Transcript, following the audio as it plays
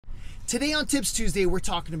Today on Tips Tuesday, we're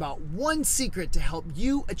talking about one secret to help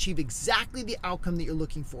you achieve exactly the outcome that you're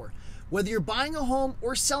looking for. Whether you're buying a home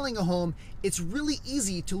or selling a home, it's really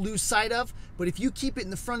easy to lose sight of, but if you keep it in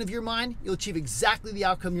the front of your mind, you'll achieve exactly the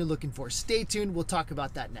outcome you're looking for. Stay tuned, we'll talk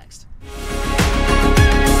about that next.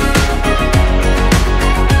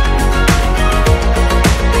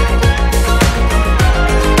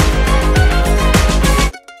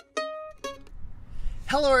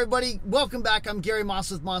 Hello everybody, welcome back. I'm Gary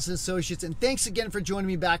Massa with Massa Associates, and thanks again for joining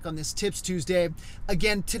me back on this Tips Tuesday.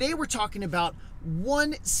 Again, today we're talking about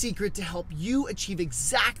one secret to help you achieve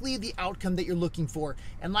exactly the outcome that you're looking for.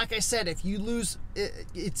 And like I said, if you lose,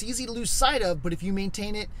 it's easy to lose sight of, but if you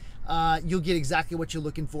maintain it, you'll get exactly what you're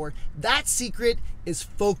looking for. That secret is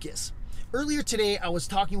focus. Earlier today, I was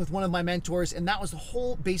talking with one of my mentors, and that was the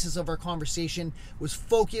whole basis of our conversation was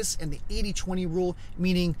focus and the 80-20 rule,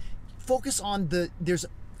 meaning focus on there's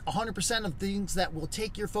 100% of things that will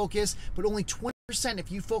take your focus, but only 20%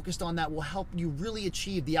 if you focused on that will help you really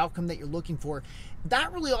achieve the outcome that you're looking for.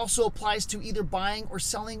 That really also applies to either buying or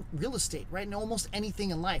selling real estate, right? And almost anything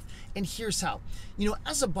in life. And here's how. You know,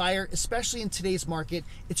 as a buyer, especially in today's market,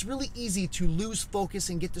 it's really easy to lose focus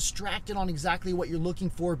and get distracted on exactly what you're looking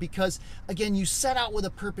for because, again, you set out with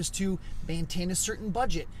a purpose to maintain a certain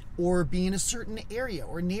budget or be in a certain area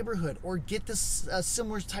or neighborhood or get this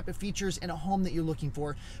similar type of features in a home that you're looking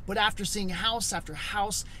for. But after seeing house after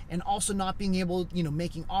house and also not being able,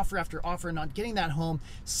 making offer after offer and not getting that home,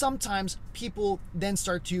 sometimes people then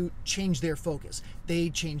start to change their focus. They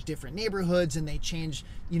change different neighborhoods and they change,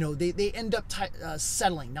 they end up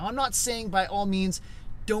settling. Now, I'm not saying by all means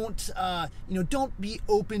don't be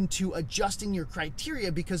open to adjusting your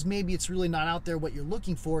criteria because maybe it's really not out there what you're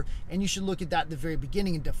looking for, and you should look at that at the very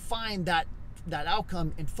beginning and define that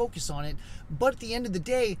outcome and focus on it. But at the end of the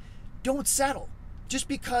day, don't settle. Just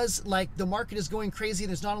because the market is going crazy,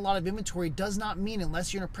 there's not a lot of inventory, does not mean,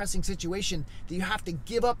 unless you're in a pressing situation, that you have to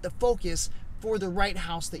give up the focus for the right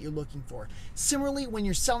house that you're looking for. Similarly, when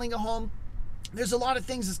you're selling a home, there's a lot of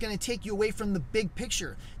things that's going to take you away from the big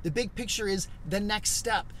picture. The big picture is the next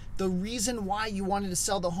step. The reason why you wanted to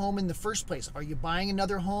sell the home in the first place. Are you buying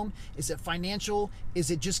another home? Is it financial? Is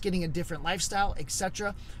it just getting a different lifestyle,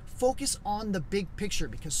 etc.? Focus on the big picture,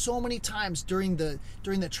 because so many times during the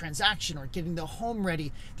transaction or getting the home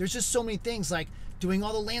ready, there's just so many things like doing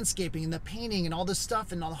all the landscaping and the painting and all this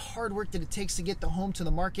stuff and all the hard work that it takes to get the home to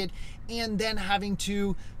the market, and then having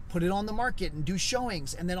to put it on the market and do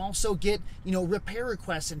showings, and then also get repair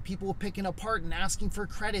requests and people picking apart and asking for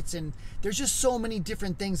credits, and there's just so many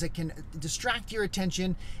different things that can distract your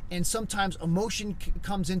attention, and sometimes emotion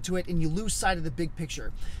comes into it and you lose sight of the big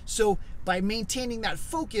picture. So by maintaining that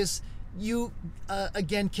focus, you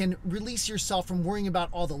again can release yourself from worrying about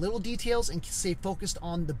all the little details and stay focused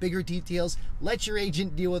on the bigger details. Let your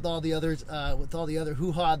agent deal with all the others, with all the other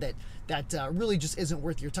hoo-ha that really just isn't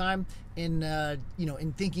worth your time in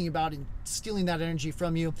in thinking about and stealing that energy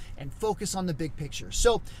from you, and focus on the big picture.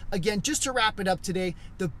 So again, just to wrap it up today,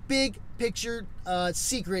 the big picture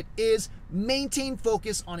secret is maintain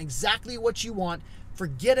focus on exactly what you want.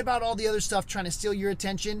 Forget about all the other stuff trying to steal your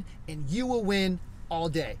attention, and you will win all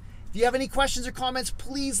day. If you have any questions or comments,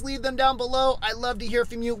 please leave them down below. I'd love to hear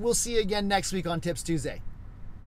from you. We'll see you again next week on Tips Tuesday.